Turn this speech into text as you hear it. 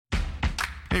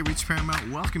Hey, Reach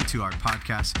Paramount, welcome to our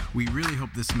podcast. We really hope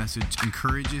this message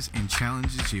encourages and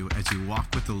challenges you as you walk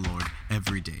with the Lord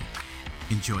every day.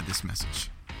 Enjoy this message.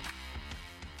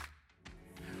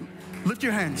 Lift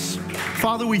your hands.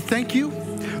 Father, we thank you.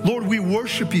 Lord, we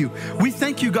worship you. We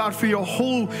thank you, God, for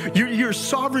your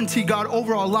sovereignty, God,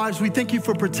 over our lives. We thank you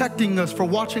for protecting us, for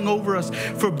watching over us,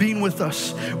 for being with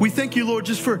us. We thank you, Lord,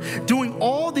 just for doing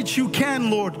all that you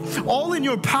can, Lord, all in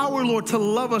your power, Lord, to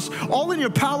love us, all in your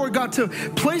power, God, to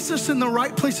place us in the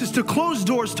right places, to close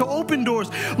doors, to open doors,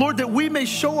 Lord, that we may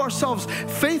show ourselves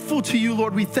faithful to you,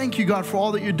 Lord. We thank you, God, for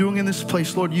all that you're doing in this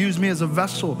place. Lord, use me as a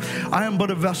vessel. I am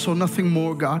but a vessel, nothing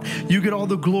more, God. You get all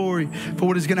the glory for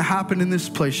what is going to happen in this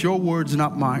place. Your words,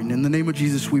 not mine. In the name of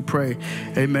Jesus, we pray.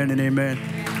 Amen and amen.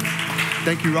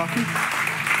 Thank you, Rocky.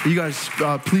 You guys,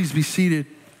 please be seated.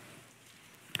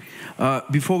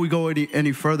 Before we go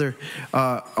any further,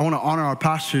 I want to honor our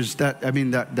pastors.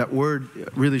 That word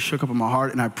really shook up in my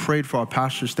heart, and I prayed for our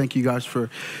pastors. Thank you guys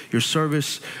for your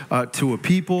service to a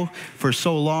people for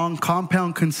so long.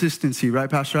 Compound consistency, right,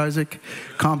 Pastor Isaac?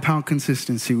 Compound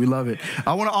consistency. We love it.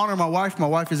 I want to honor my wife. My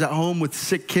wife is at home with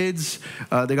sick kids.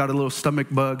 They got a little stomach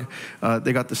bug.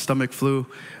 They got the stomach flu,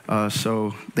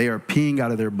 so they are peeing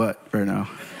out of their butt right now.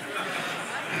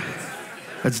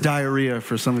 That's diarrhea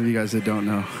for some of you guys that don't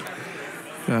know.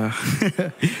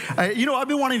 I've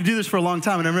been wanting to do this for a long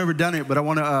time, and I've never done it. But I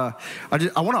want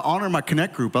to honor my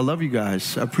Connect group. I love you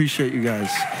guys. I appreciate you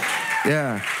guys.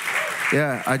 Yeah.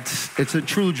 It's a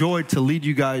true joy to lead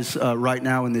you guys right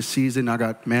now in this season. I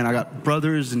got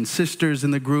brothers and sisters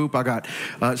in the group. I got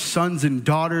sons and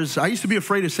daughters. I used to be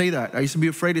afraid to say that. I used to be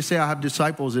afraid to say I have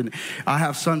disciples and I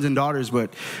have sons and daughters.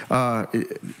 But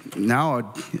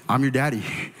now I'm your daddy.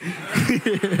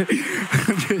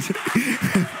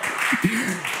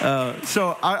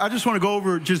 So I just want to go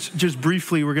over just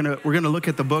briefly. We're gonna look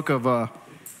at the book of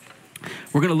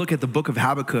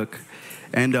Habakkuk.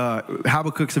 And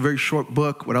Habakkuk's a very short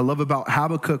book. What I love about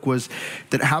Habakkuk was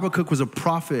that Habakkuk was a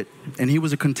prophet, and he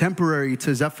was a contemporary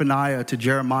to Zephaniah, to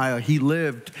Jeremiah. He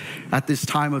lived at this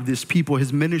time of this people.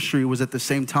 His ministry was at the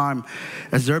same time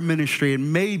as their ministry,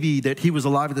 and maybe that he was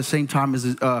alive at the same time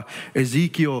as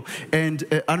Ezekiel. And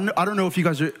I don't know if you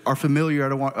guys are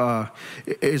familiar.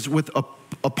 Is with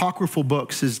apocryphal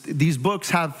books. These books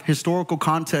have historical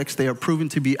context. They are proven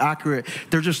to be accurate.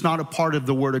 They're just not a part of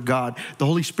the Word of God. The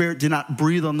Holy Spirit did not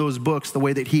breathe on those books the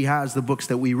way that he has the books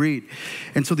that we read.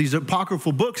 And so these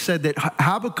apocryphal books said that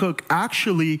Habakkuk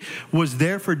actually was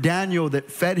there for Daniel,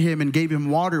 that fed him and gave him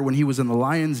water when he was in the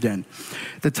lion's den.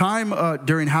 The time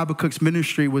during Habakkuk's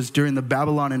ministry was during the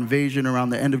Babylon invasion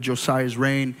around the end of Josiah's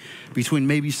reign, between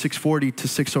maybe 640 to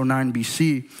 609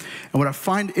 BC. And what I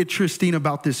find interesting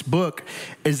about this book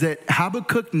is that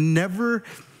Habakkuk never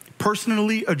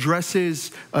personally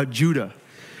addresses Judah.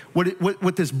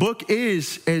 What this book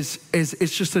is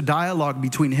it's just a dialogue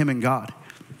between him and God.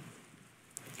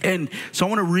 And so I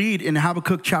want to read in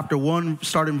Habakkuk chapter 1,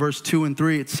 starting verse 2 and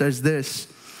 3. It says this.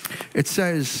 It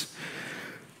says,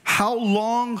 "How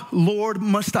long, Lord,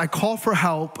 must I call for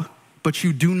help, but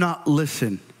you do not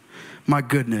listen? My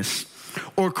goodness.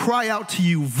 Or cry out to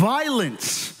you,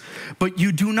 violence, but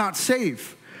you do not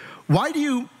save. Why do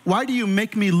you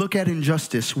make me look at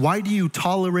injustice? Why do you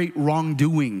tolerate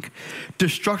wrongdoing?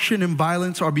 Destruction and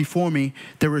violence are before me.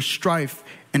 There is strife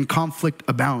and conflict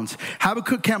abounds."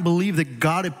 Habakkuk can't believe that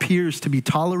God appears to be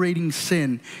tolerating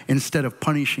sin instead of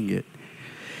punishing it.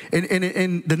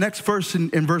 In the next verse,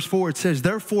 in verse 4, it says,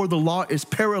 "Therefore the law is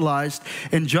paralyzed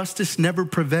and justice never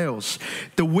prevails.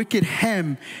 The wicked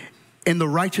hem in the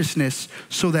righteousness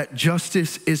so that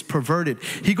justice is perverted."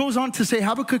 He goes on to say,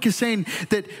 Habakkuk is saying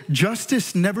that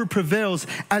justice never prevails,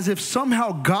 as if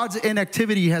somehow God's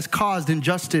inactivity has caused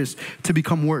injustice to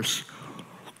become worse.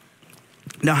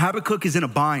 Now Habakkuk is in a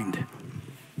bind.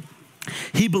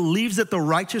 He believes that the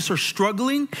righteous are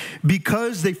struggling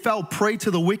because they fell prey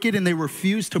to the wicked and they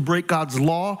refuse to break God's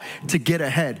law to get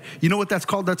ahead. You know what that's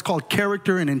called? That's called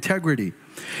character and integrity.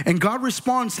 And God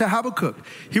responds to Habakkuk.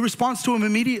 He responds to him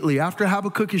immediately after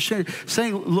Habakkuk is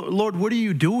saying, "Lord, what are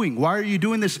you doing? Why are you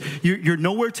doing this? You're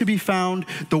nowhere to be found.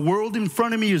 The world in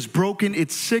front of me is broken.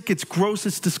 It's sick. It's gross.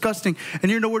 It's disgusting. And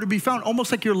you're nowhere to be found."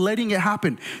 Almost like you're letting it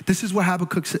happen. This is what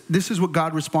this is what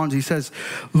God responds. He says,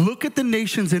 "Look at the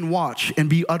nations and watch and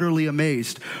be utterly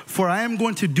amazed. For I am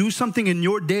going to do something in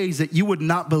your days that you would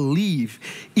not believe,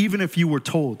 even if you were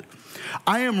told.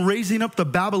 I am raising up the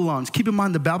Babylons." Keep in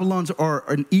mind, the Babylonians are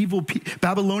an evil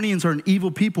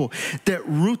people, that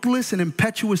ruthless and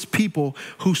impetuous people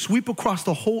who sweep across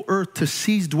the whole earth to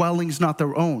seize dwellings not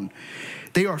their own.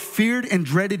 They are feared and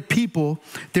dreaded people.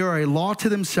 They are a law to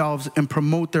themselves and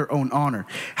promote their own honor.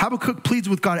 Habakkuk pleads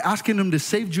with God, asking him to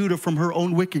save Judah from her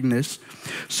own wickedness.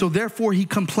 So therefore, he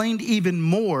complained even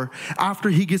more after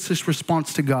he gets this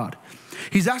response to God.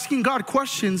 He's asking God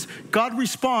questions. God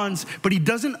responds, but he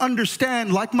doesn't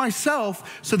understand, like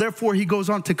myself. So therefore, he goes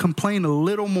on to complain a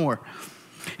little more.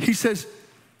 He says,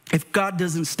 if God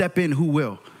doesn't step in, who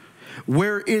will?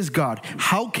 Where is God?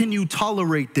 How can you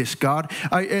tolerate this, God?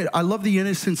 I love the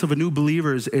innocence of a new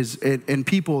believer and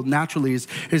people naturally is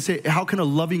how can a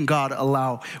loving God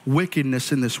allow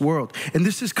wickedness in this world? And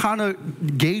this is kind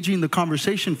of gauging the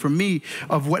conversation for me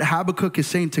of what Habakkuk is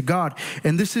saying to God.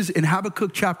 And this is in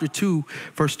Habakkuk chapter 2,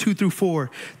 verse 2 through 4.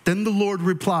 Then the Lord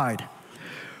replied,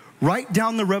 write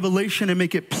down the revelation and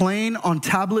make it plain on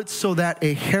tablets so that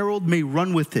a herald may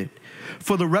run with it.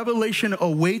 For the revelation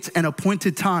awaits an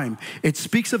appointed time. It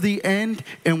speaks of the end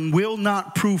and will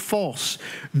not prove false.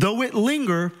 Though it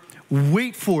linger,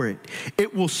 wait for it.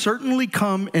 It will certainly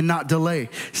come and not delay.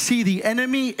 See, the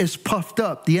enemy is puffed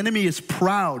up. The enemy is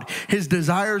proud. His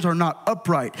desires are not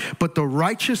upright. But the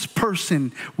righteous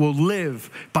person will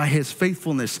live by his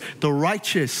faithfulness. The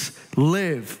righteous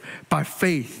live by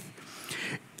faith.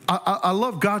 I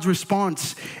love God's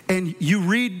response. And you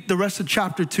read the rest of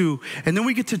chapter 2, and then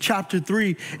we get to chapter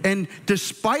 3. And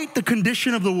despite the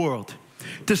condition of the world,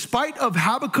 despite of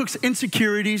Habakkuk's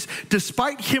insecurities,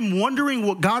 despite him wondering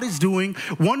what God is doing,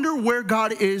 wonder where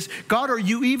God is, God, are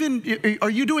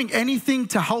you doing anything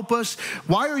to help us?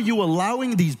 Why are you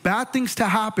allowing these bad things to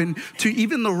happen to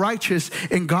even the righteous?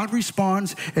 And God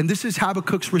responds, and this is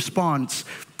Habakkuk's response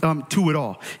to it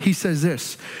all. He says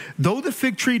this, though the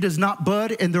fig tree does not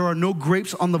bud and there are no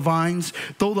grapes on the vines,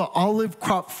 though the olive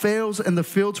crop fails and the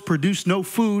fields produce no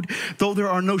food, though there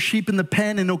are no sheep in the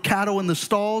pen and no cattle in the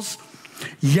stalls,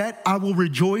 yet I will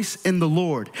rejoice in the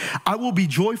Lord. I will be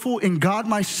joyful in God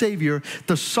my Savior.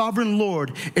 The sovereign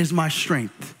Lord is my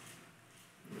strength.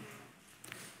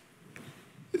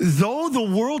 Though the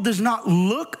world does not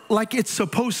look like it's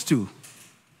supposed to,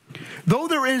 though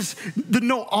there is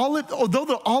though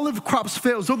the olive crops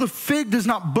fails, though the fig does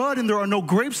not bud and there are no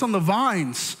grapes on the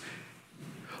vines,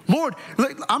 Lord,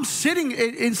 I'm sitting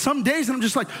in some days and I'm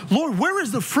just like, Lord, where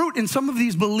is the fruit in some of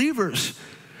these believers?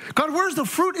 God, where's the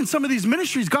fruit in some of these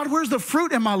ministries? God, where's the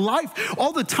fruit in my life?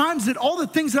 All the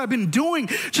things that I've been doing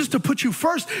just to put you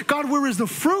first. God, where is the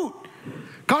fruit?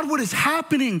 God, what is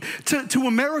happening to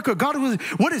America? God,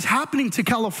 what is happening to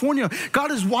California?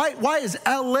 God, why is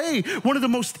LA one of the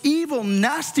most evil,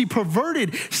 nasty,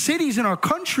 perverted cities in our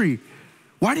country?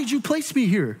 Why did you place me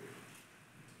here?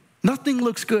 Nothing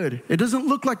looks good. It doesn't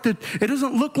look like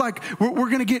we're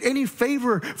going to get any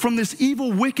favor from this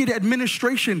evil, wicked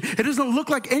administration. It doesn't look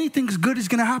like anything good is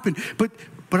going to happen. But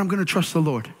I'm going to trust the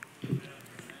Lord.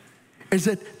 Is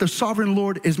that the sovereign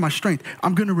Lord is my strength.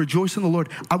 I'm going to rejoice in the Lord.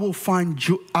 I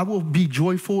will be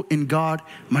joyful in God,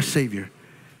 my Savior.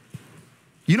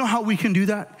 You know how we can do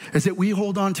that? Is that we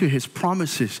hold on to his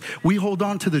promises. We hold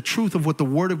on to the truth of what the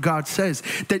word of God says.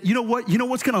 That you know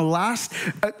what's going to last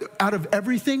out of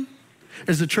everything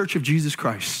is the church of Jesus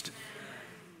Christ.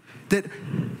 That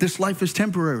this life is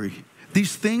temporary.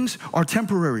 These things are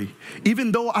temporary.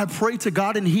 Even though I pray to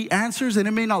God and he answers and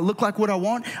it may not look like what I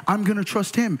want, I'm going to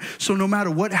trust him. So no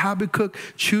matter what Habakkuk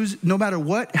chooses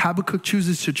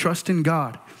to trust in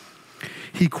God,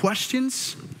 he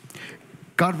questions,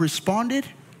 God responded,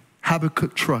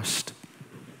 Habakkuk trust.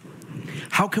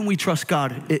 How can we trust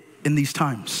God in these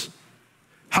times?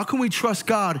 How can we trust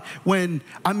God when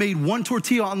I made one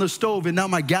tortilla on the stove and now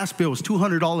my gas bill is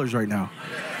 $200 right now?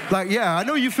 Like, yeah, I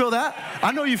know you feel that.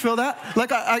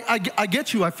 Like, I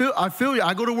get you. I feel you.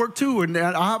 I go to work too, and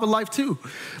I have a life too.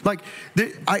 Like,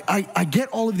 I get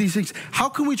all of these things. How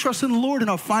can we trust in the Lord in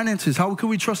our finances? How can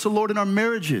we trust the Lord in our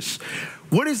marriages?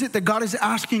 What is it that God is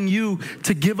asking you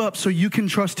to give up so you can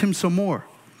trust him some more?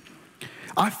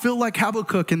 I feel like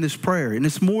Habakkuk in this prayer, and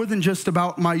it's more than just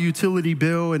about my utility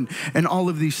bill and all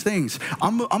of these things.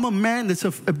 I'm a man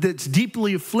that's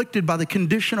deeply afflicted by the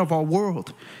condition of our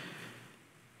world.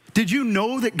 Did you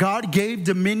know that God gave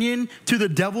dominion to the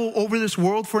devil over this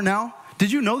world for now? Did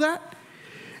you know that?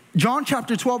 John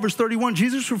chapter 12, verse 31,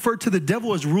 Jesus referred to the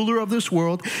devil as ruler of this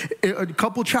world. A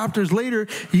couple chapters later,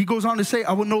 he goes on to say,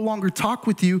 I will no longer talk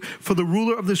with you, for the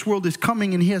ruler of this world is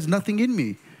coming and he has nothing in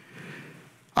me.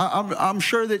 I'm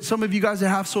sure that some of you guys that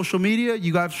have social media,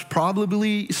 you guys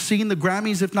probably seen the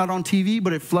Grammys, if not on TV,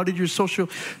 but it flooded your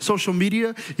social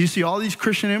media. You see all these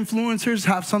Christian influencers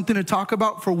have something to talk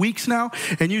about for weeks now,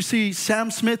 and you see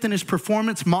Sam Smith in his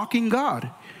performance mocking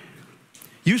God.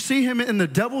 You see him in the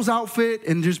devil's outfit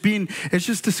and it's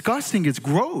just disgusting. It's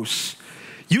gross.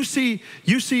 You see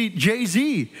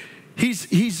Jay-Z.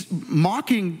 He's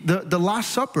mocking the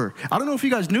Last Supper. I don't know if you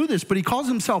guys knew this, but he calls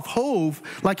himself Hove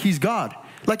like he's God.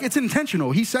 Like it's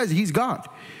intentional. He says he's God.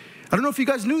 I don't know if you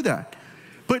guys knew that.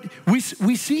 But we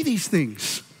see these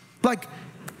things. Like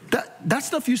that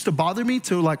stuff used to bother me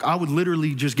to like I would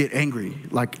literally just get angry.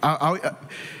 Like I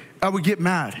would get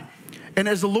mad. And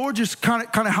as the Lord just kind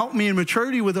of helped me in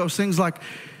maturity with those things, like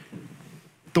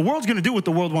the world's going to do what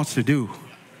the world wants to do.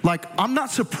 Like I'm not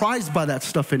surprised by that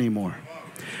stuff anymore.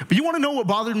 But you want to know what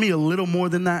bothered me a little more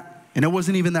than that? And it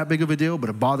wasn't even that big of a deal, but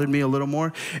it bothered me a little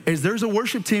more, is there's a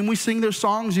worship team. We sing their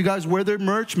songs. You guys wear their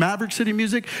merch, Maverick City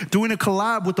Music, doing a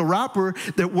collab with a rapper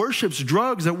that worships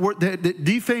drugs, that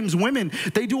defames women.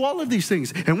 They do all of these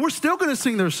things. And we're still going to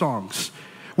sing their songs.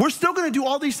 We're still going to do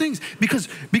all these things because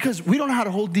we don't know how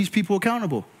to hold these people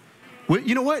accountable.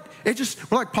 You know what? It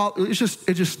just like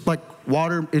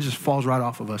water. It just falls right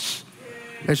off of us.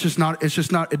 It's just not,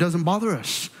 it doesn't bother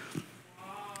us.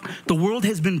 The world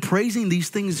has been praising these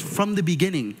things from the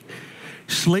beginning.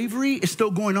 Slavery is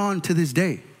still going on to this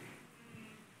day.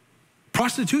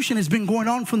 Prostitution has been going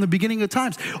on from the beginning of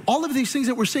times. All of these things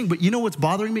that we're seeing, but you know what's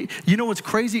bothering me? You know what's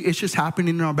crazy? It's just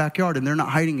happening in our backyard and they're not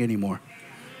hiding anymore.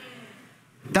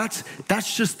 That's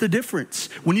just the difference.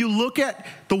 When you look at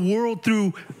the world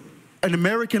through an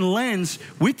American lens,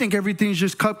 we think everything's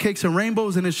just cupcakes and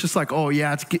rainbows, and it's just like, oh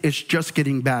yeah, it's just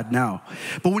getting bad now.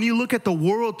 But when you look at the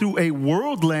world through a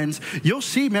world lens, you'll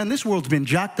see, man, this world's been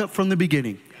jacked up from the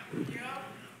beginning.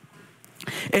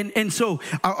 And so,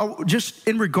 I just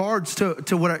in regards to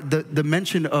what the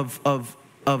mention of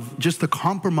just the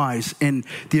compromise in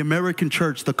the American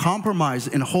church, the compromise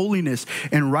in holiness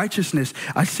and righteousness.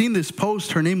 I seen this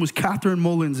post. Her name was Catherine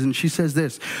Mullins, and she says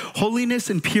this: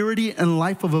 holiness and purity in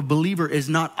life of a believer is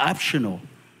not optional.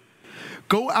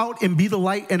 Go out and be the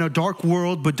light in a dark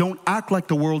world, but don't act like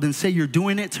the world and say you're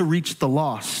doing it to reach the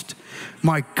lost.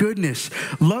 My goodness.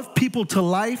 Love people to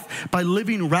life by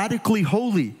living radically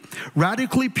holy,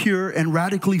 radically pure, and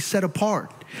radically set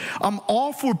apart. I'm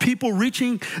all for people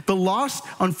reaching the lost.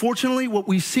 Unfortunately, what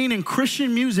we've seen in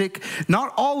Christian music,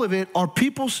 not all of it, are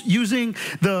people using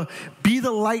the be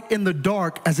the light in the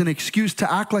dark as an excuse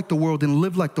to act like the world and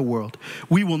live like the world.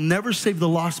 We will never save the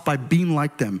lost by being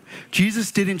like them.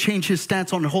 Jesus didn't change his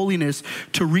stance on holiness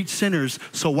to reach sinners,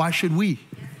 so why should we?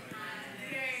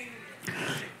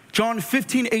 John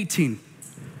 15:18.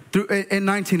 And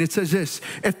 19, it says this: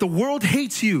 if the world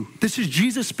hates you, this is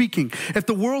Jesus speaking. If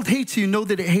the world hates you, know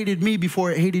that it hated me before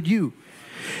it hated you.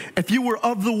 If you were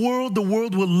of the world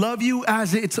would love you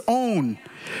as its own.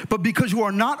 But because you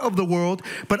are not of the world,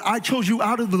 but I chose you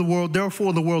out of the world,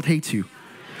 therefore the world hates you.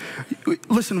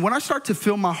 Listen, when I start to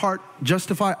feel my heart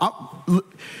justify,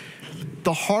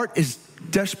 the heart is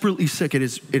desperately sick. It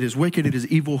is wicked. It is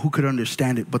evil. Who could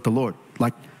understand it but the Lord?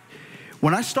 Like,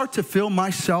 when I start to feel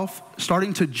myself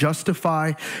starting to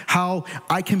justify how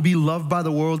I can be loved by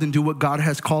the world and do what God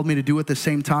has called me to do at the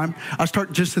same time, I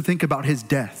start just to think about his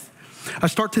death. I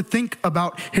start to think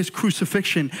about his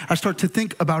crucifixion. I start to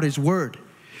think about his word.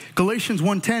 Galatians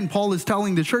 1:10, Paul is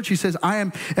telling the church, he says,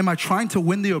 am I trying to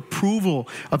win the approval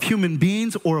of human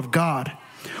beings or of God?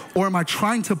 Or am I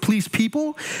trying to please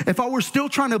people? If I were still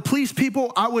trying to please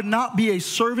people, I would not be a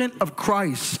servant of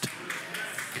Christ.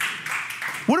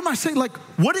 What am I saying? Like,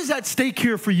 what is at stake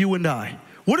here for you and I?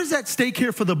 What is at stake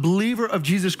here for the believer of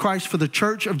Jesus Christ, for the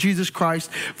church of Jesus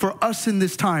Christ, for us in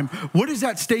this time? What is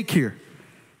at stake here?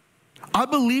 I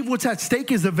believe what's at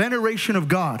stake is the veneration of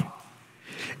God.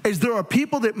 As there are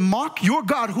people that mock your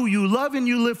God who you love and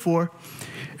you live for,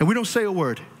 and we don't say a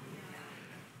word.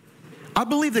 I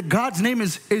believe that God's name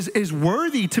is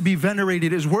worthy to be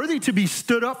venerated, is worthy to be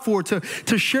stood up for,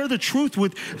 to share the truth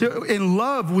in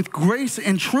love, with grace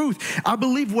and truth. I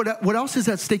believe what else is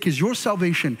at stake is your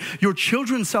salvation, your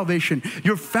children's salvation,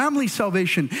 your family's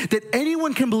salvation, that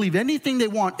anyone can believe anything they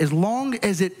want as long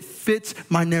as it fits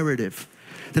my narrative.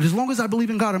 That as long as I believe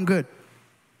in God, I'm good.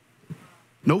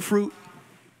 No fruit.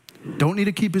 Don't need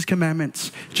to keep his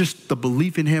commandments. Just the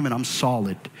belief in him, and I'm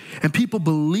solid. And people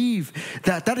believe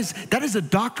that. That is a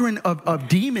doctrine of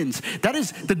demons. That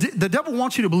is the devil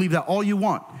wants you to believe that all you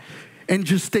want, and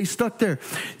just stay stuck there.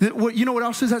 You know what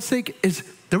else is at stake? Is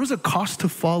there is a cost to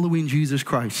following Jesus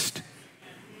Christ.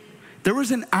 There is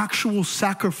an actual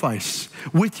sacrifice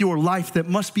with your life that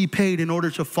must be paid in order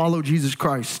to follow Jesus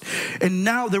Christ. And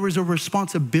now there is a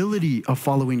responsibility of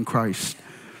following Christ.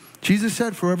 Jesus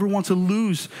said, whoever wants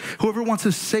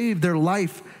to save their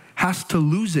life has to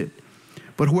lose it.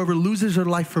 But whoever loses their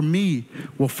life for me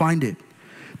will find it.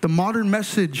 The modern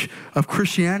message of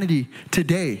Christianity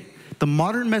today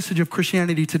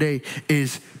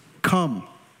is come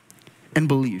and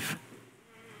believe.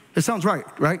 It sounds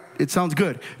right? It sounds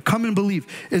good. Come and believe.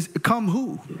 Come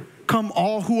who? Come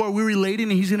all who are weary laden,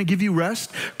 and he's going to give you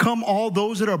rest. Come all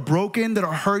those that are broken, that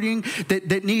are hurting,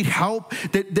 that need help,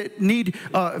 that need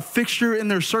fixture in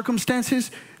their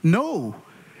circumstances. No.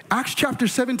 Acts chapter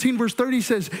 17, verse 30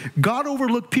 says, God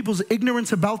overlooked people's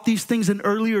ignorance about these things in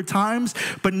earlier times,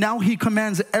 but now he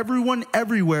commands everyone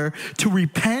everywhere to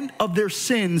repent of their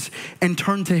sins and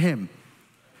turn to him.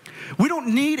 We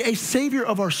don't need a savior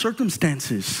of our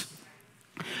circumstances.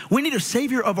 We need a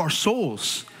savior of our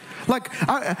souls. Like,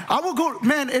 I will go,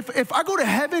 man, if I go to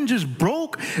heaven just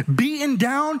broke, beaten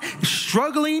down,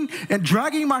 struggling, and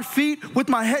dragging my feet with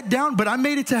my head down, but I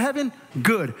made it to heaven,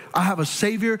 good. I have a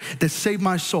savior that saved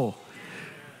my soul.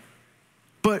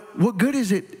 But what good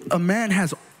is it a man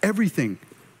has everything,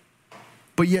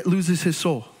 but yet loses his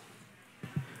soul?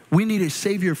 We need a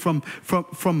savior from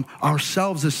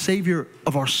ourselves, a savior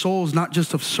of our souls, not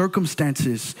just of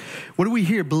circumstances. What do we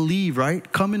hear? Believe,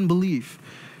 right? Come and believe.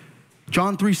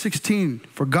 John 3:16,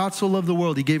 for God so loved the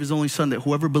world, he gave his only son, that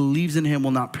whoever believes in him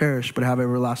will not perish, but have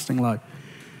everlasting life.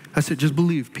 That's it, just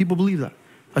believe. People believe that.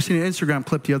 I seen an Instagram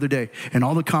clip the other day, and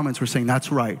all the comments were saying,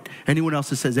 that's right. Anyone else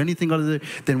that says anything other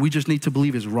than we just need to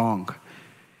believe is wrong.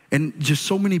 And just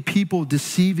so many people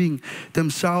deceiving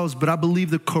themselves. But I believe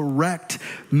the correct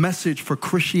message for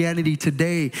Christianity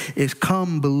today is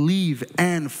come, believe,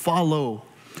 and follow.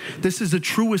 This is the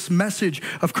truest message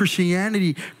of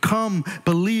Christianity. Come,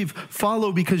 believe,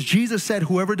 follow. Because Jesus said,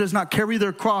 whoever does not carry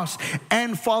their cross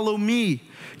and follow me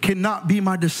cannot be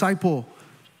my disciple.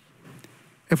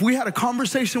 If we had a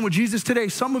conversation with Jesus today,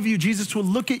 some of you, Jesus will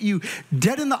look at you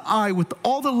dead in the eye with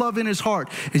all the love in his heart,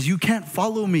 as you can't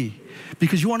follow me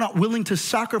because you are not willing to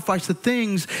sacrifice the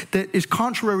things that is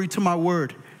contrary to my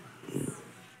word.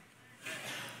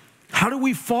 How do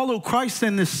we follow Christ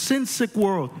in this sin-sick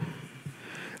world?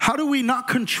 How do we not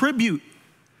contribute?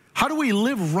 How do we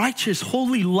live righteous,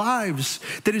 holy lives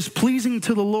that is pleasing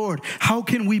to the Lord? How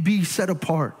can we be set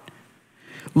apart?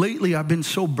 Lately, I've been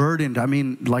so burdened. I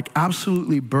mean, like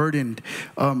absolutely burdened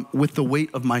with the weight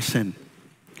of my sin.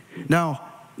 Now,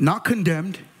 not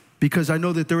condemned, because I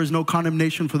know that there is no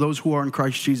condemnation for those who are in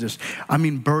Christ Jesus. I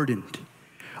mean burdened.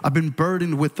 I've been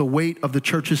burdened with the weight of the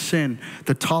church's sin,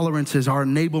 the tolerances, our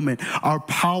enablement, our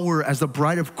power as the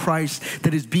bride of Christ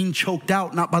that is being choked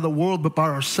out, not by the world, but by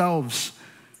ourselves.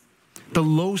 The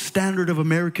low standard of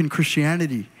American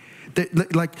Christianity.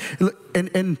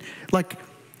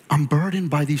 I'm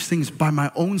burdened by these things, by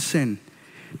my own sin.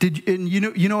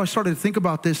 I started to think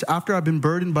about this after I've been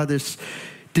burdened by this.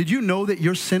 Did you know that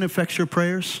your sin affects your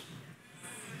prayers?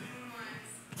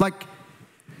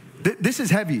 This is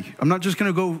heavy. I'm not just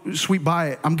going to go sweep by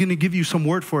it. I'm going to give you some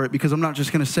word for it because I'm not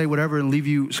just going to say whatever and leave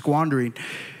you squandering.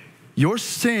 Your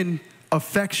sin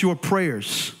affects your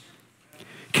prayers.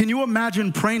 Can you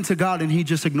imagine praying to God and he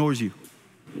just ignores you?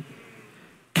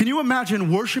 Can you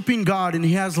imagine worshiping God and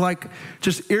he has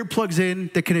just earplugs in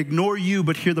that can ignore you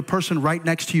but hear the person right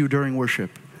next to you during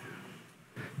worship?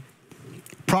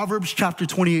 Proverbs chapter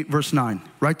 28, verse 9.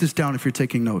 Write this down if you're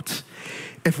taking notes.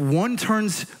 If one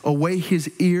turns away his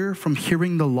ear from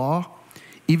hearing the law,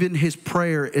 even his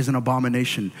prayer is an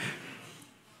abomination.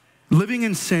 Living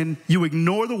in sin, you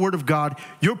ignore the word of God,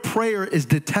 your prayer is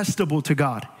detestable to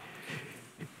God.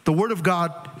 The word of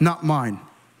God, not mine.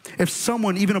 If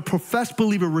someone, even a professed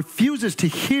believer, refuses to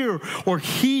hear or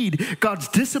heed God's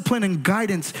discipline and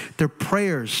guidance, their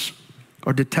prayers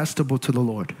are detestable to the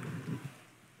Lord.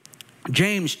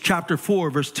 James chapter 4,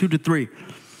 verse 2-3.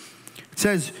 It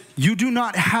says, you do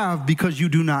not have because you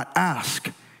do not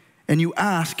ask. And you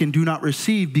ask and do not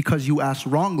receive because you ask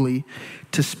wrongly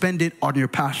to spend it on your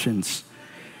passions.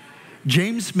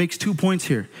 James makes 2 points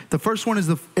here. The first one is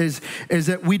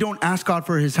that we don't ask God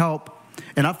for his help.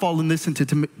 And I've fallen this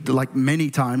into many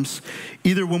times,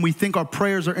 either when we think our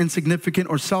prayers are insignificant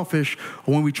or selfish,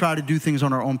 or when we try to do things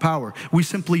on our own power. We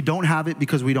simply don't have it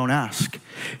because we don't ask.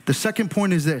 The second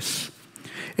point is this.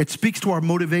 It speaks to our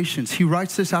motivations. He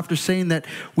writes this after saying that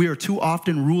we are too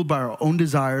often ruled by our own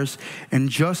desires, and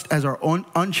just as our own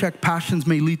unchecked passions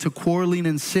may lead to quarreling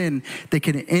and sin, they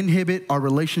can inhibit our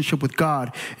relationship with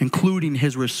God, including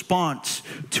his response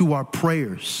to our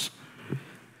prayers.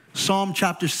 Psalm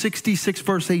chapter 66,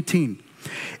 verse 18.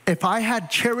 If I had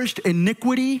cherished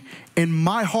iniquity in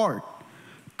my heart,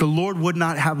 the Lord would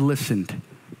not have listened.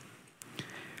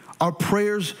 Our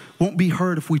prayers won't be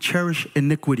heard if we cherish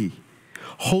iniquity,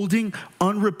 holding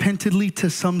unrepentantly to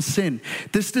some sin.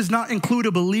 This does not include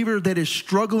a believer that is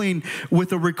struggling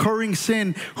with a recurring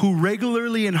sin who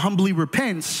regularly and humbly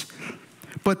repents,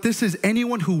 but this is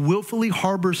anyone who willfully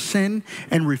harbors sin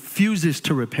and refuses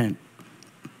to repent.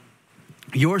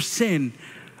 Your sin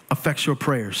affects your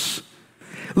prayers.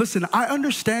 Listen, I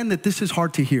understand that this is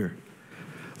hard to hear.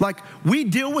 Like, we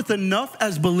deal with enough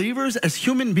as believers, as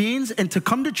human beings, and to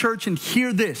come to church and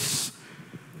hear this,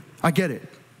 I get it.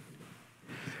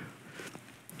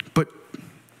 But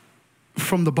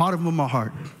from the bottom of my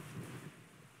heart,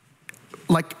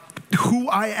 like who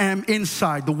I am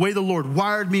inside, the way the Lord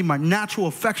wired me, my natural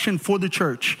affection for the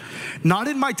church, not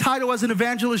in my title as an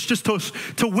evangelist just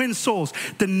to win souls.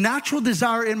 The natural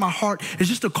desire in my heart is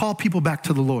just to call people back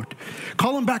to the Lord.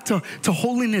 Call them back to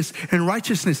holiness and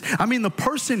righteousness. I mean, the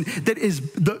person that is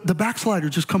the backslider,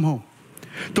 just come home.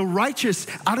 The righteous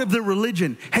out of their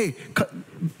religion, hey,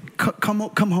 come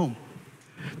home.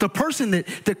 The person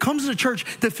that comes to church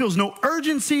that feels no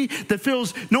urgency, that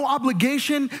feels no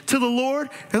obligation to the Lord,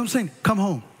 and I'm saying, come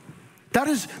home. That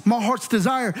is my heart's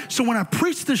desire. So when I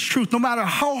preach this truth, no matter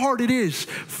how hard it is,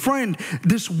 friend,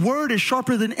 this word is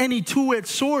sharper than any two-edged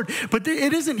sword, but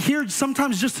it isn't here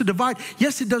sometimes just to divide.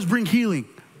 Yes, it does bring healing.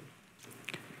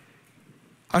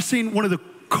 I've seen one of the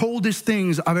coldest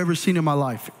things I've ever seen in my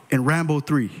life in Rambo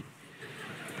 3.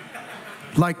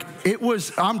 Like,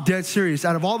 I'm dead serious.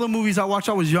 Out of all the movies I watched,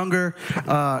 I was younger.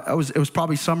 It was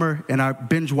probably summer, and I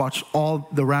binge watched all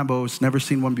the Rambos, never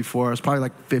seen one before. I was probably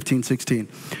like 15, 16.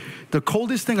 The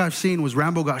coldest thing I've seen was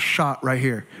Rambo got shot right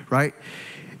here, right?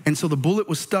 And so the bullet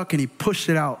was stuck, and he pushed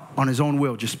it out on his own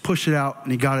will, just pushed it out,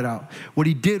 and he got it out. What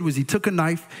he did was he took a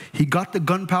knife, he got the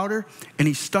gunpowder, and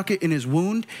he stuck it in his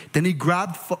wound. Then he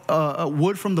grabbed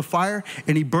wood from the fire,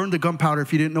 and he burned the gunpowder.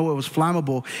 If you didn't know, it was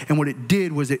flammable. And what it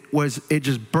did was it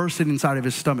just bursted inside of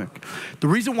his stomach. The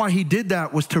reason why he did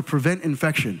that was to prevent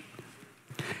infection.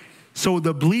 So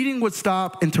the bleeding would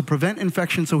stop, and to prevent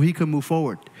infection so he could move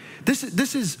forward. This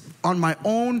is on my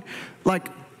own,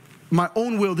 my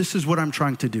own will. This is what I'm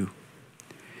trying to do.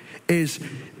 Is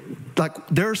like,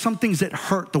 there are some things that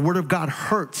hurt. The word of God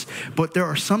hurts, but there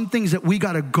are some things that we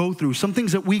got to go through, some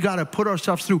things that we got to put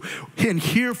ourselves through and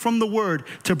hear from the word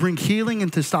to bring healing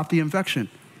and to stop the infection.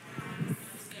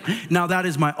 Now, that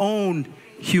is my own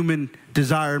human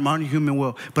desire, my own human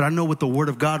will. But I know what the word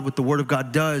of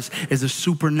God does is the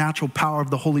supernatural power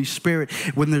of the Holy Spirit.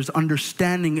 When there's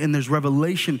understanding and there's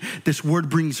revelation, this word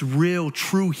brings real,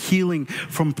 true healing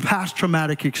from past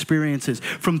traumatic experiences,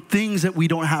 from things that we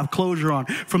don't have closure on,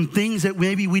 from things that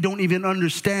maybe we don't even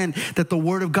understand, that the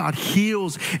word of God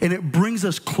heals, and it brings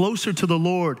us closer to the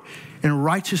Lord in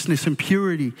righteousness and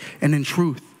purity and in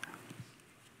truth.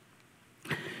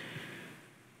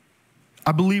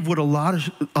 I believe what a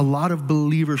lot of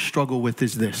believers struggle with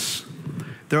is this.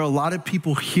 There are a lot of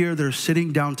people here that are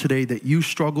sitting down today that you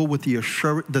struggle with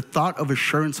the thought of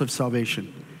assurance of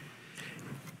salvation.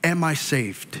 Am I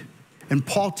saved? And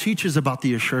Paul teaches about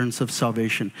the assurance of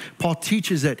salvation. Paul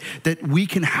teaches that we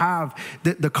can have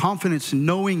the confidence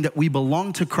knowing that we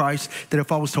belong to Christ, that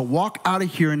if I was to walk out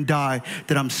of here and die,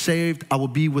 that I'm saved, I will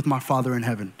be with my Father in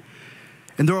heaven.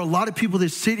 And there are a lot of people that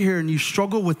sit here and you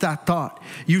struggle with that thought.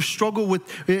 You struggle with,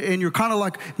 and you're kind of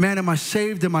like, man, am I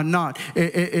saved? Am I not?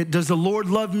 Does the Lord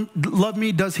love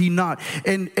me? Does he not?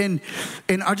 And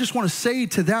I just want to say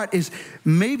to that is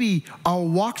maybe our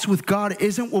walks with God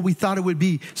isn't what we thought it would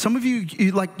be. Some of you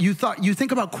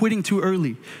think about quitting too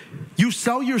early. You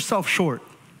sell yourself short.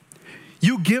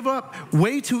 You give up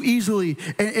way too easily.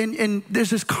 And there's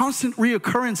this constant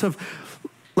reoccurrence of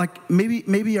like,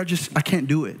 maybe I can't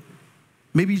do it.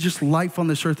 Maybe just life on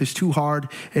this earth is too hard,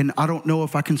 and I don't know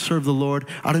if I can serve the Lord.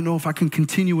 I don't know if I can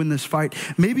continue in this fight.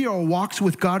 Maybe our walks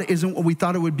with God isn't what we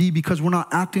thought it would be because we're not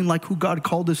acting like who God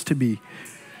called us to be.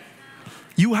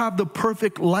 You have the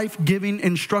perfect life-giving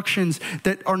instructions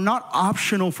that are not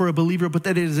optional for a believer, but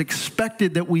that it is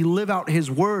expected that we live out his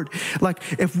word. Like,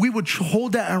 if we would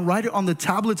hold that and write it on the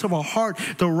tablets of our heart,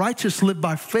 the righteous live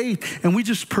by faith, and we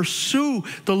just pursue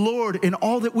the Lord in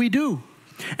all that we do.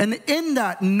 And in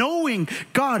that, knowing,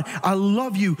 God, I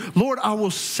love you. Lord, I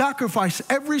will sacrifice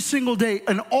every single day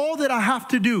and all that I have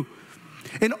to do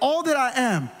and all that I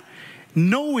am,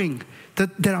 knowing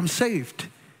that I'm saved.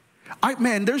 I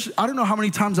don't know how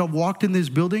many times I've walked in this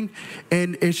building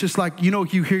and it's just like, you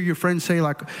hear your friends say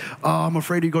like, oh, I'm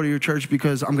afraid to go to your church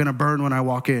because I'm going to burn when I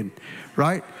walk in,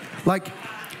 right? Like,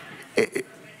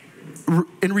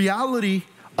 in reality,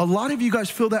 a lot of you guys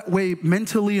feel that way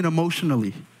mentally and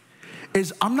emotionally.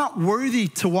 Is I'm not worthy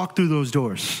to walk through those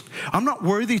doors. I'm not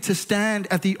worthy to stand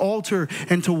at the altar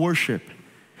and to worship.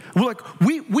 We're like,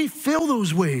 we feel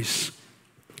those ways.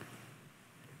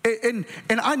 And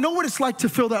I know what it's like to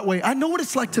feel that way. I know what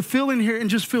it's like to feel in here and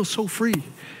just feel so free.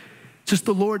 Just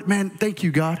the Lord, man, thank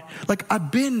you, God. Like,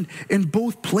 I've been in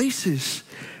both places.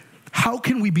 How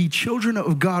can we be children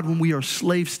of God when we are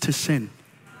slaves to sin?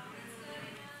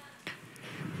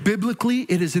 Biblically,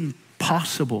 it is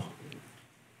impossible.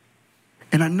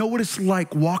 And I know what it's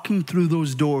like walking through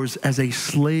those doors as a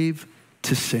slave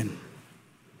to sin.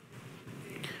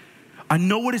 I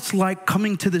know what it's like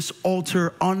coming to this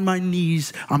altar on my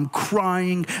knees. I'm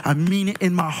crying. I mean it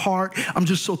in my heart. I'm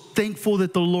just so thankful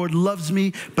that the Lord loves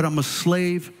me, but I'm a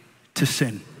slave to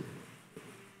sin.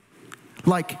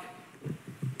 Like,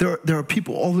 there are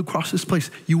people all across this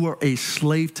place. You are a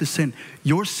slave to sin.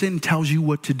 Your sin tells you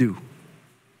what to do.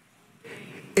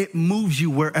 It moves you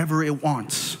wherever it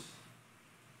wants.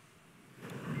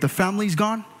 The family's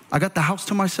gone. I got the house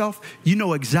to myself. You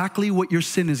know exactly what your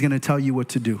sin is going to tell you what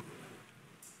to do.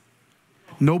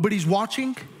 Nobody's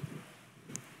watching.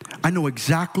 I know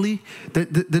exactly.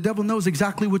 The devil knows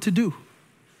exactly what to do.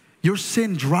 Your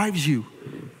sin drives you.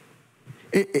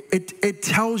 It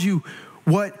tells you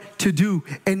what to do.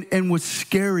 And what's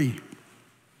scary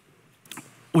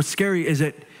is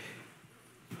that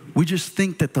we just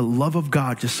think that the love of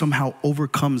God just somehow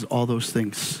overcomes all those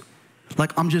things.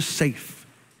 Like, I'm just safe.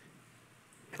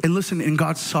 And listen, in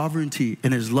God's sovereignty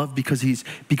and his love, because he's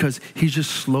just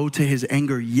slow to his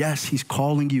anger, yes, he's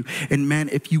calling you. And man,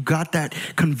 if you got that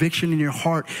conviction in your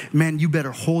heart, man, you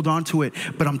better hold on to it.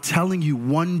 But I'm telling you,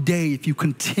 one day, if you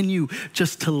continue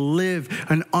just to live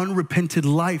an unrepented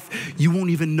life, you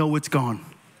won't even know it's gone.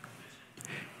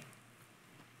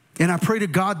 And I pray to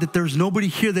God that there's nobody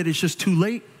here that it's just too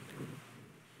late.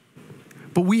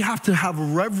 But we have to have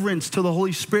reverence to the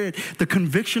Holy Spirit, the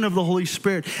conviction of the Holy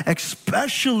Spirit,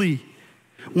 especially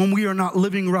when we are not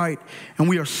living right and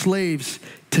we are slaves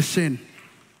to sin.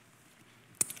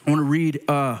 I want to read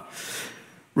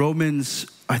Romans.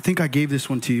 I think I gave this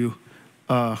one to you.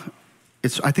 I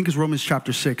think it's Romans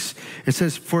chapter 6. It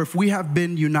says, "For if we have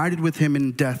been united with him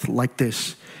in death like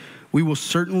this, we will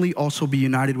certainly also be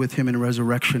united with him in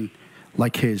resurrection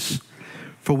like his.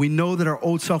 For we know that our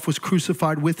old self was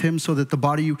crucified with him so that the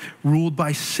body ruled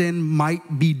by sin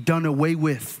might be done away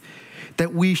with,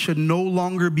 that we should no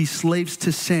longer be slaves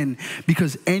to sin,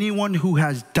 because anyone who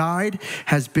has died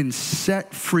has been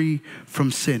set free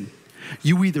from sin."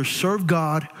 You either serve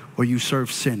God or you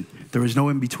serve sin. There is no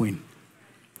in between.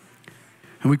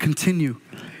 And we continue.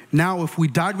 "Now, if we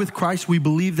died with Christ, we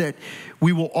believe that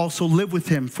we will also live with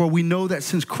him. For we know that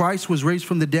since Christ was raised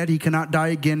from the dead, he cannot die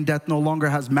again. Death no longer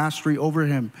has mastery over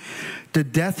him. The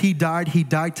death he died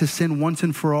to sin once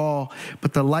and for all.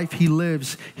 But the life he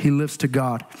lives to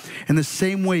God. In the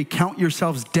same way, count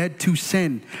yourselves dead to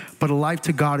sin, but alive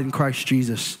to God in Christ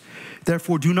Jesus.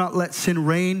 Therefore, do not let sin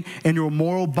reign in your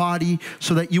mortal body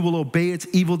so that you will obey its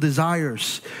evil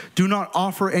desires. Do not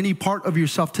offer any part of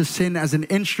yourself to sin as an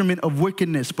instrument of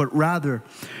wickedness, but rather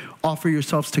offer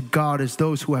yourselves to God as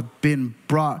those who have been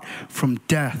brought from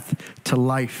death to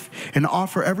life. And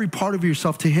offer every part of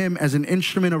yourself to him as an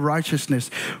instrument of righteousness.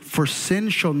 For sin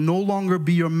shall no longer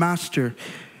be your master,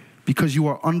 because you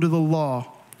are under the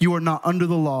law. You are not under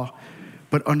the law,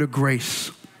 but under grace."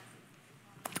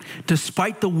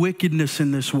 Despite the wickedness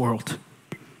in this world,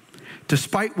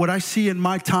 despite what I see in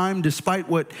my time, despite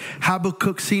what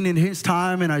Habakkuk seen in his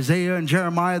time, and Isaiah and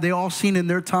Jeremiah, they all seen in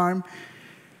their time,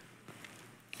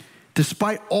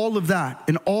 despite all of that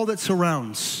and all that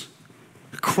surrounds,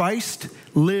 Christ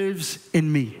lives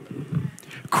in me.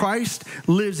 Christ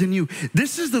lives in you.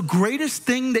 This is the greatest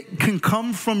thing that can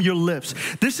come from your lips.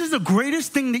 This is the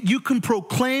greatest thing that you can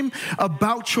proclaim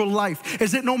about your life,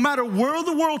 is that no matter where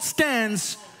the world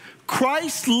stands,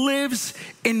 Christ lives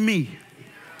in me.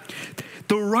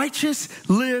 The righteous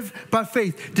live by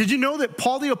faith. Did you know that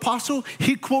Paul the Apostle,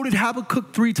 he quoted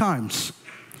Habakkuk 3 times?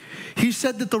 He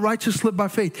said that the righteous live by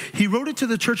faith. He wrote it to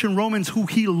the church in Romans, who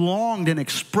he longed and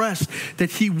expressed that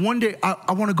he one day,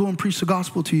 I want to go and preach the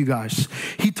gospel to you guys.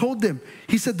 He told them,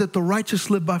 he said that the righteous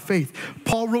live by faith.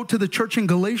 Paul wrote to the church in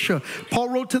Galatia. Paul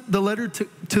wrote the letter to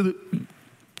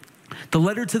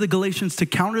the Galatians to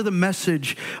counter the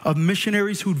message of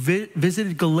missionaries who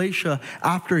visited Galatia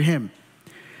after him.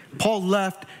 Paul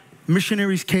left,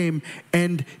 missionaries came,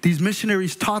 and these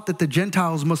missionaries taught that the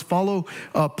Gentiles must follow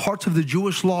parts of the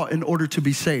Jewish law in order to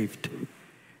be saved.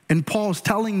 And Paul's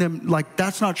telling them, like,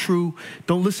 that's not true.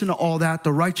 Don't listen to all that.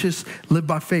 The righteous live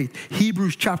by faith.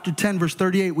 Hebrews chapter 10, verse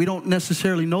 38. We don't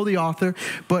necessarily know the author,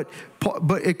 but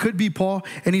it could be Paul.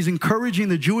 And he's encouraging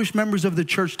the Jewish members of the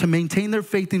church to maintain their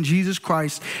faith in Jesus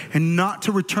Christ and not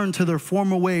to return to their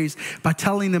former ways, by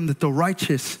telling them that the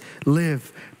righteous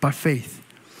live by faith.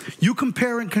 You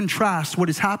compare and contrast what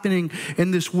is happening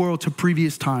in this world to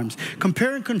previous times.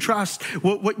 Compare and contrast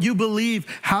what you believe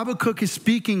Habakkuk is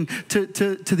speaking to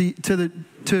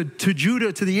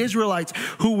Judah, to the Israelites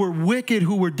who were wicked,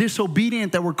 who were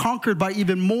disobedient, that were conquered by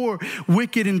even more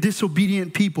wicked and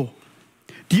disobedient people.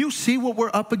 Do you see what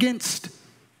we're up against?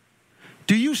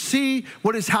 Do you see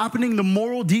what is happening, the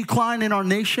moral decline in our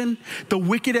nation, the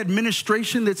wicked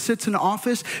administration that sits in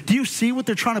office? Do you see what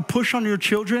they're trying to push on your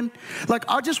children? Like,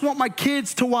 I just want my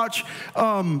kids to watch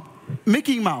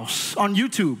Mickey Mouse on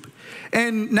YouTube.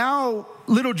 And now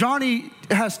little Johnny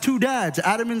has 2 dads,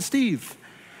 Adam and Steve.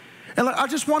 And like, I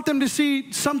just want them to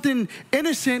see something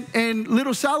innocent, and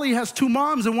little Sally has 2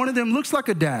 moms, and one of them looks like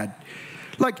a dad.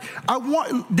 Like,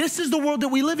 this is the world that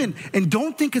we live in. And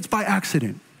don't think it's by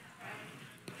accident.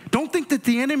 Don't think that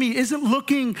the enemy isn't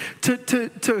looking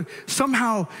to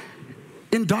somehow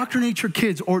indoctrinate your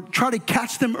kids or try to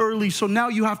catch them early so now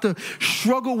you have to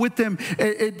struggle with them.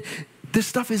 This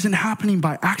stuff isn't happening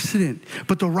by accident,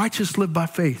 but the righteous live by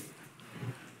faith.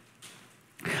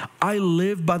 I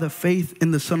live by the faith in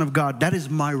the Son of God. That is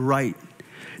my right.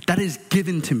 That is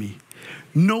given to me.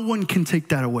 No one can take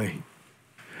that away.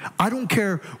 I don't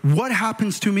care what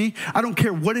happens to me. I don't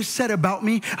care what is said about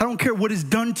me. I don't care what is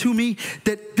done to me.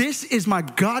 That this is my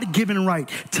God-given right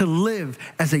to live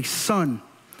as a son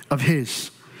of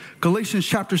his. Galatians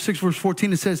chapter 6, verse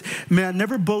 14, it says, "May I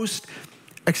never boast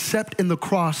except in the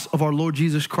cross of our Lord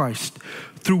Jesus Christ,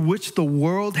 through which the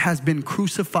world has been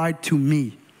crucified to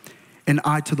me, and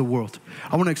I to the world."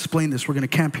 I want to explain this. We're going to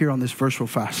camp here on this verse real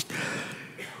fast.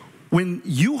 When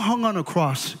you hung on a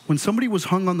cross, when somebody was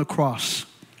hung on the cross,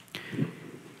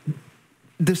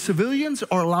 the civilians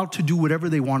are allowed to do whatever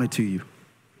they wanted to you.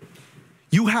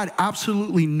 You had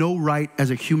absolutely no right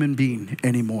as a human being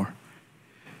anymore.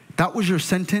 That was your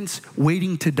sentence,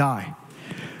 waiting to die.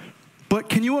 But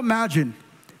can you imagine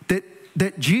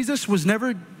that Jesus was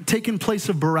never taking place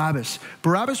of Barabbas?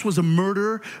 Barabbas was a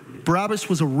murderer. Barabbas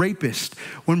was a rapist.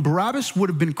 When Barabbas would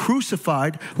have been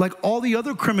crucified, like all the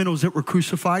other criminals that were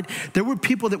crucified, there were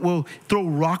people that will throw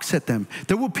rocks at them.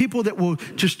 There were people that will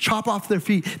just chop off their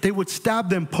feet. They would stab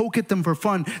them, poke at them for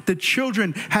fun. The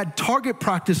children had target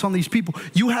practice on these people.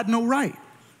 You had no right.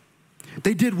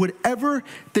 They did whatever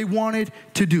they wanted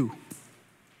to do.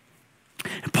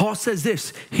 And Paul says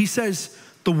this. He says,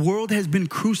 "The world has been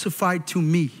crucified to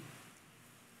me."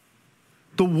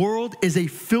 The world is a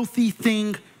filthy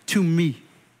thing to me.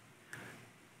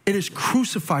 It is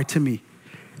crucified to me.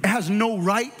 It has no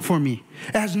right for me.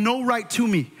 It has no right to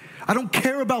me. I don't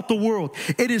care about the world.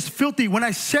 It is filthy. When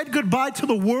I said goodbye to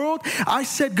the world, I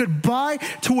said goodbye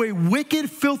to a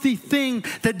wicked, filthy thing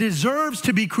that deserves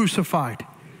to be crucified.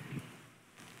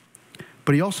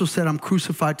 But he also said, I'm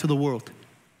crucified to the world.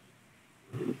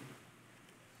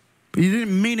 But he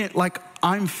didn't mean it like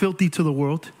I'm filthy to the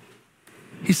world.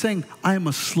 He's saying, I am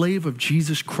a slave of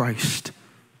Jesus Christ.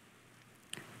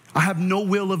 I have no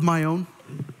will of my own.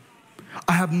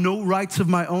 I have no rights of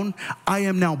my own. I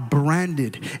am now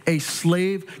branded a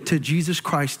slave to Jesus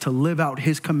Christ to live out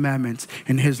his commandments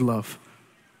and his love.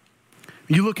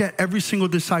 You look at every single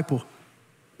disciple.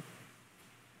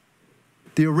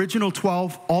 The original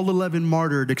 12, all 11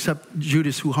 martyred except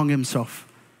Judas, who hung himself.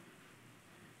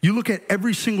 You look at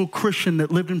every single Christian that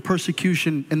lived in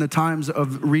persecution in the times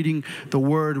of reading the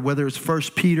word, whether it's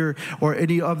 1 Peter or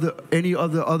any of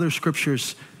the other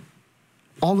scriptures,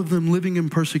 all of them living in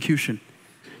persecution.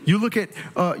 You look at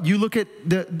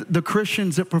the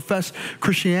Christians that profess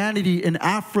Christianity in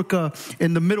Africa,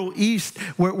 in the Middle East,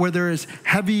 where there is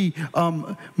heavy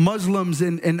Muslims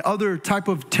and other type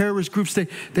of terrorist groups.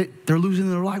 They're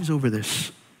losing their lives over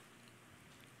this.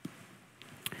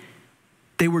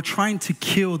 They were trying to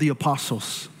kill the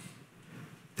apostles.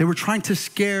 They were trying to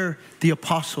scare the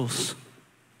apostles.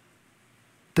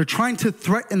 They're trying to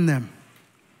threaten them.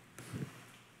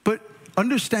 But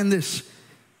understand this.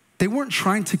 They weren't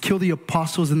trying to kill the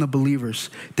apostles and the believers.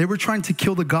 They were trying to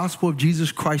kill the gospel of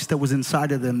Jesus Christ that was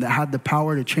inside of them, that had the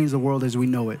power to change the world as we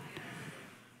know it.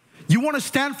 You want to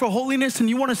stand for holiness and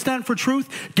you want to stand for truth?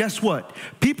 Guess what?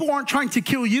 People aren't trying to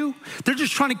kill you. They're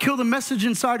just trying to kill the message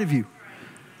inside of you.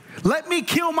 Let me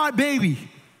kill my baby.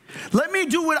 Let me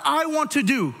do what I want to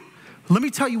do. Let me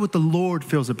tell you what the Lord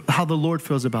feels about, how the Lord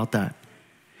feels about that.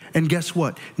 And guess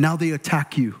what? Now they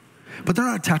attack you. But they're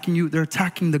not attacking you. They're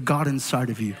attacking the God inside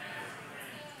of you.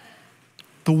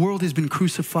 The world has been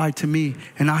crucified to me,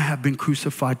 and I have been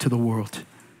crucified to the world.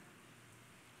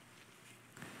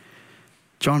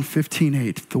 John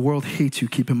 15:8. The world hates you.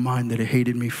 Keep in mind that it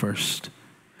hated me first.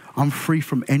 I'm free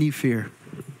from any fear.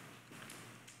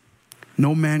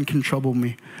 No man can trouble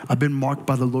me. I've been marked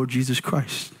by the Lord Jesus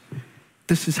Christ.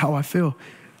 This is how I feel.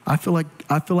 I feel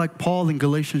like Paul in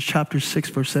Galatians chapter 6,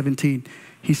 verse 17.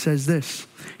 He says this.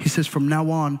 He says, from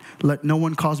now on, let no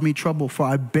one cause me trouble, for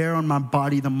I bear on my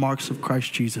body the marks of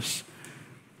Christ Jesus.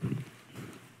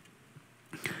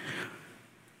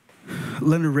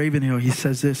 Leonard Ravenhill, he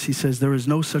says this. He says, there is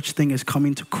no such thing as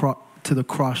coming to the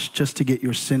cross just to get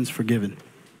your sins forgiven.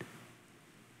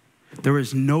 There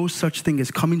is no such thing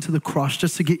as coming to the cross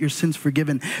just to get your sins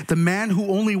forgiven. The man who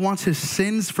only wants his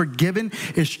sins forgiven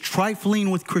is trifling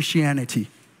with Christianity.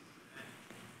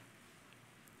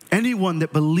 Anyone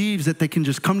that believes that they can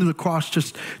just come to the cross,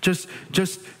 just,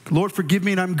 Lord, forgive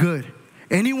me and I'm good.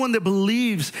 Anyone that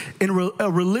believes in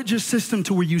a religious system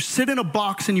to where you sit in a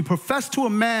box and you profess to a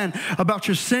man about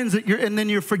your sins and then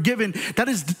you're forgiven, that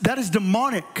is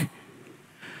demonic.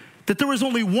 That there is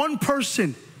only one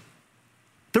person.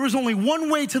 There is only one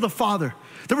way to the Father.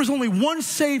 There is only one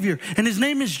Savior, and his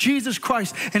name is Jesus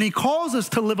Christ. And he calls us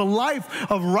to live a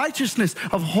life of righteousness,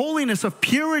 of holiness, of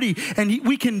purity. And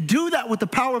we can do that with the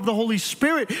power of the Holy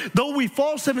Spirit. Though we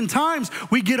fall 7 times,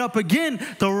 we get up again.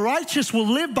 The righteous will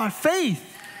live by faith.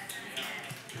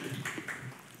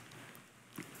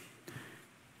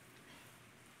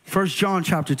 First John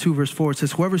chapter 2, verse 4, it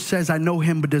says, whoever says, I know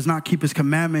him, but does not keep his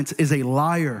commandments is a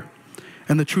liar,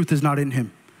 and the truth is not in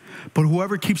him. But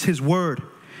whoever keeps his word,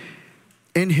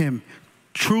 in him,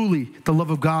 truly the love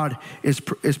of God is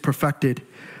perfected.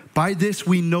 By this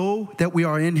we know that we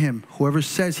are in him. Whoever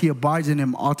says he abides in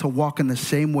him ought to walk in the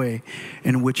same way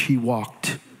in which he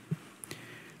walked.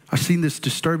 I've seen this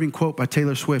disturbing quote by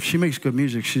Taylor Swift. She makes good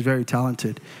music. She's very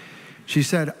talented. She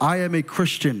said, I am a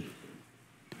Christian.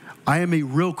 I am a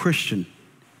real Christian.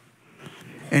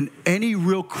 And any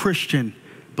real Christian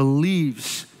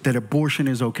believes that abortion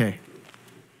is okay.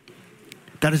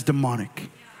 That is demonic.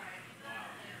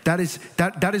 That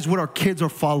is what our kids are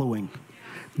following.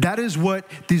 That is what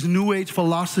these New Age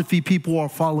philosophy people are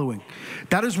following.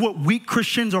 That is what weak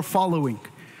Christians are following.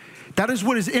 That is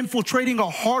what is infiltrating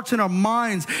our hearts and our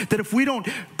minds, that if we don't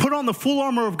put on the full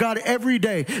armor of God every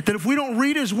day, that if we don't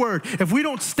read his word, if we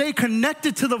don't stay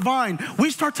connected to the vine, we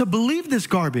start to believe this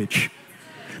garbage.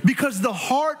 Because the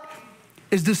heart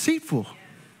is deceitful.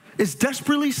 It's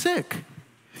desperately sick.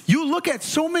 You look at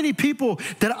so many people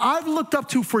that I've looked up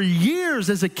to for years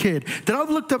as a kid, that I've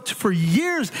looked up to for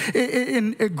years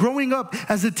in growing up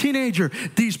as a teenager.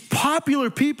 These popular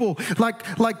people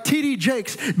like T.D.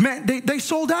 Jakes, man, they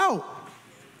sold out.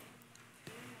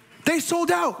 They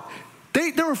sold out.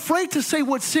 They're afraid to say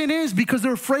what sin is because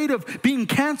they're afraid of being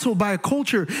canceled by a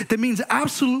culture that means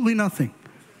absolutely nothing.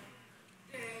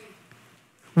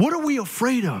 What are we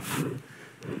afraid of?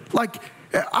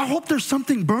 I hope there's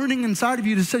something burning inside of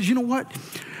you that says, you know what?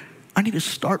 I need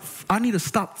to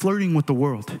stop flirting with the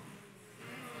world.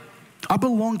 I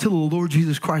belong to the Lord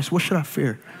Jesus Christ. What should I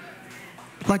fear?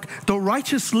 The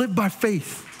righteous live by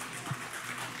faith.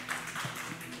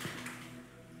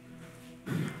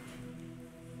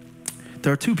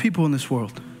 There are 2 people in this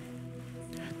world.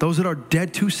 Those that are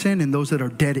dead to sin and those that are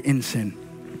dead in sin.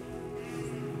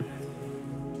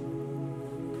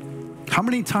 How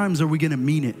many times are we going to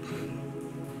mean it?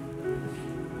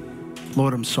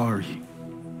 Lord, I'm sorry.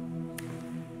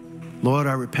 Lord,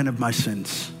 I repent of my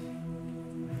sins.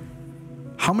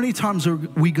 How many times are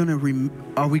we gonna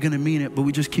mean it, but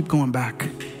we just keep going back?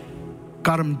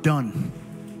 God, I'm done.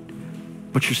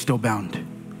 But you're still bound.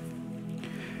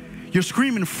 You're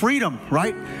screaming freedom,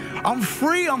 right? I'm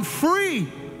free, I'm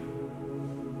free.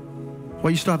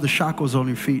 Well, you still have the shackles on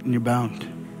your feet and you're bound.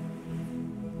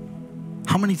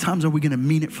 How many times are we going to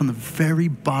mean it from the very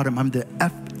bottom? I'm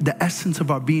the essence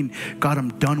of our being. God,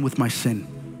 I'm done with my sin.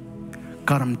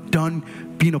 God, I'm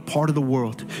done being a part of the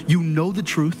world. You know the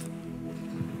truth,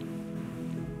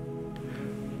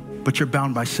 but you're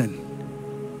bound by sin.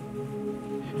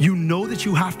 You know that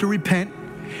you have to repent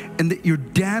and that you're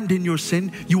damned in your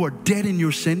sin. You are dead in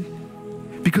your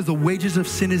sin because the wages of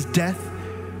sin is death.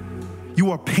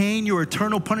 You are paying your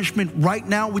eternal punishment right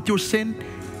now with your sin.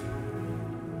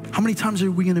 How many times are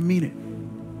we going to mean it?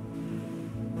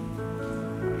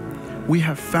 We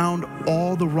have found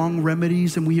all the wrong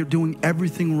remedies and we are doing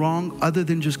everything wrong other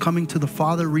than just coming to the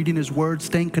Father, reading his word,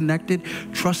 staying connected,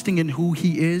 trusting in who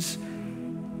he is,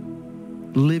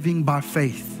 living by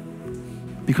faith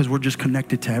because we're just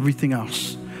connected to everything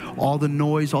else. All the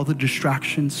noise, all the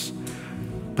distractions.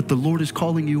 But the Lord is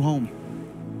calling you home.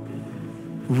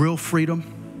 Real freedom,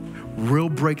 real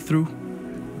breakthrough.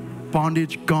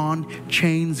 Bondage gone,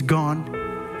 chains gone.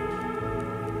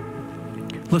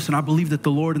 Listen, I believe that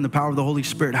the Lord and the power of the Holy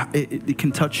Spirit, it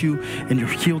can touch you and you're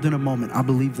healed in a moment. I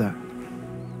believe that.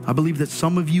 I believe that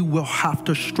some of you will have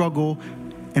to struggle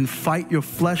and fight your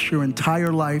flesh your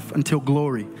entire life until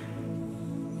glory.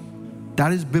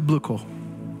 That is biblical.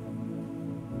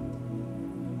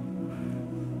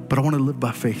 But I want to live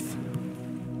by faith.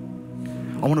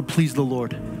 I want to please the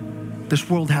Lord. This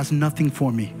world has nothing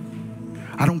for me.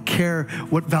 I don't care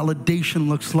what validation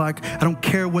looks like. I don't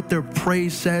care what their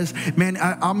praise says. Man,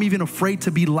 I'm even afraid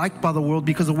to be liked by the world,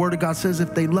 because the Word of God says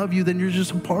if they love you, then you're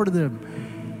just a part of them.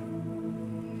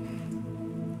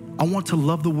 I want to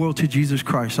love the world to Jesus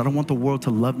Christ. I don't want the world to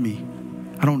love me.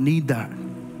 I don't need that.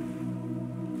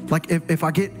 Like if I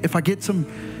get some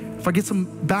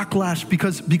backlash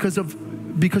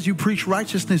because you preach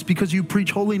righteousness, because you preach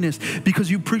holiness,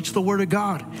 because you preach the Word of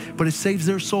God, but it saves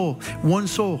their soul, one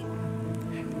soul,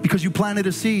 because you planted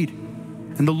a seed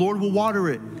and the Lord will water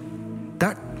it.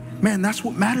 That's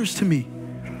what matters to me.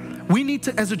 We need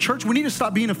to, as a church, we need to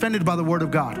stop being offended by the Word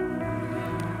of God.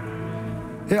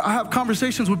 I have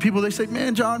conversations with people. They say,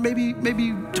 man, John, maybe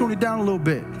tone it down a little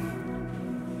bit.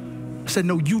 I said,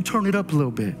 no, you turn it up a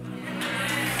little bit.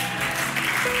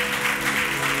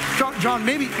 John,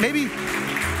 maybe,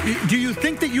 do you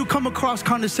think that you come across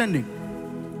condescending?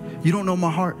 You don't know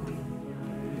my heart.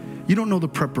 You don't know the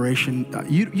preparation.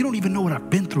 You don't even know what I've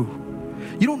been through.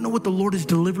 You don't know what the Lord is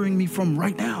delivering me from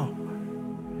right now.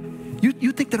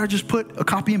 You think that I just put a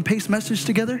copy and paste message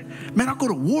together? Man, I'll go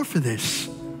to war for this.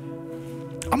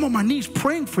 I'm on my knees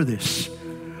praying for this.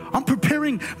 I'm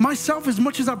preparing myself as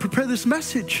much as I prepare this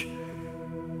message.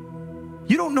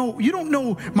 You don't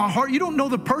know my heart. You don't know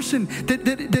the person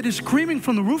that is screaming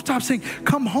from the rooftop saying,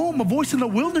 come home, a voice in the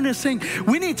wilderness saying,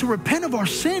 we need to repent of our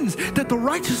sins, that the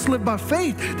righteous live by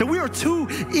faith, that we are too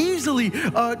easily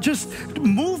just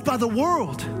moved by the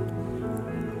world.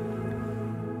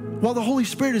 While the Holy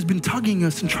Spirit has been tugging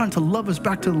us and trying to love us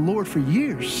back to the Lord for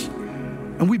years,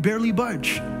 and we barely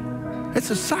budge. It's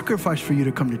a sacrifice for you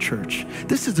to come to church.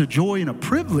 This is a joy and a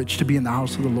privilege to be in the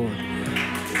house of the Lord.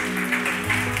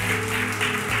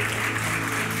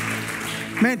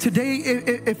 Man, today,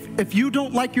 if you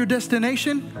don't like your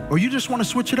destination or you just want to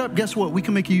switch it up, guess what? We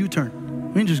can make a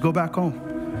U-turn. We can just go back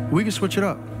home. We can switch it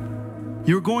up.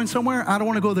 You're going somewhere? I don't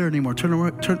want to go there anymore.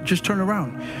 Just turn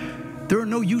around. There are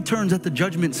no U-turns at the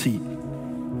judgment seat.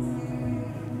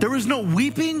 There is no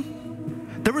weeping.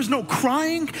 There is no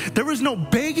crying. There is no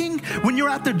begging when you're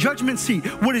at the judgment seat.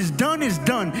 What is done is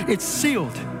done. It's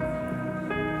sealed.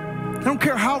 I don't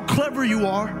care how clever you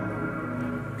are,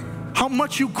 how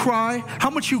much you cry,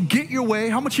 how much you get your way,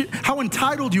 how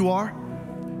entitled you are.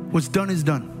 What's done is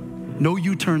done. No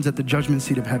U-turns at the judgment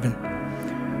seat of heaven.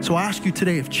 So I ask you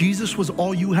today, if Jesus was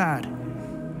all you had,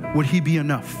 would he be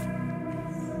enough?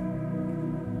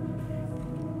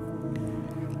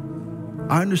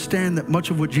 I understand that much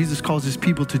of what Jesus calls his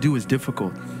people to do is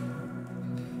difficult.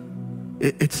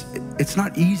 It's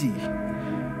not easy.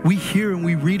 We hear and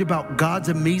we read about God's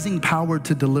amazing power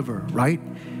to deliver, right?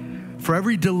 For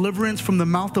every deliverance from the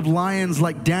mouth of lions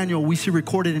like Daniel, we see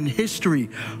recorded in history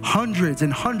hundreds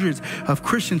and hundreds of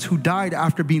Christians who died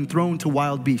after being thrown to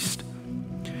wild beasts.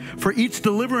 For each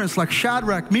deliverance like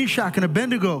Shadrach, Meshach, and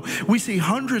Abednego, we see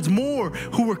hundreds more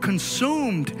who were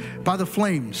consumed by the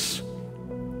flames.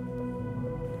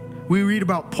 We read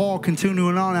about Paul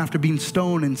continuing on after being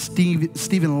stoned and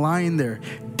Stephen lying there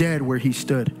dead where he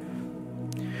stood.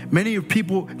 Many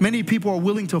people are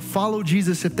willing to follow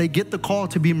Jesus if they get the call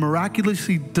to be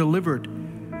miraculously delivered.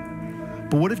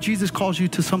 But what if Jesus calls you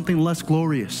to something less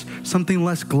glorious, something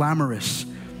less glamorous?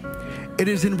 It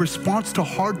is in response to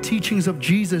hard teachings of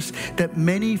Jesus that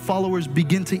many followers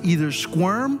begin to either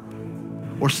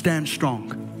squirm or stand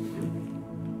strong.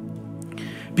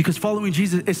 Because following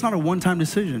Jesus, it's not a one-time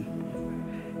decision.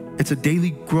 It's a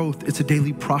daily growth. It's a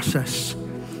daily process.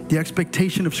 The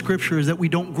expectation of Scripture is that we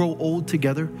don't grow old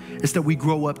together. It's that we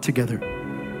grow up together.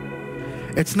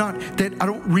 It's not that I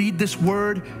don't read this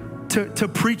word to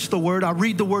preach the word. I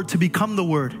read the word to become the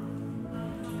word.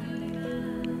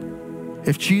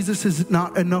 If Jesus is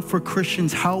not enough for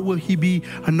Christians, how will he be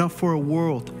enough for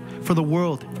the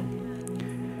world?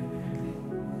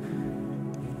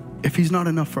 If he's not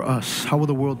enough for us, how will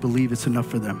the world believe it's enough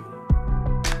for them?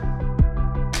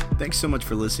 Thanks so much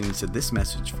for listening to this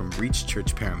message from Reach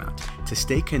Church Paramount. To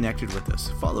stay connected with us,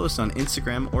 follow us on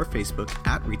Instagram or Facebook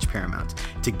at Reach Paramount.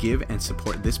 To give and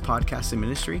support this podcast and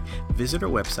ministry, visit our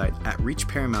website at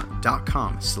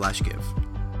reachparamount.com/give.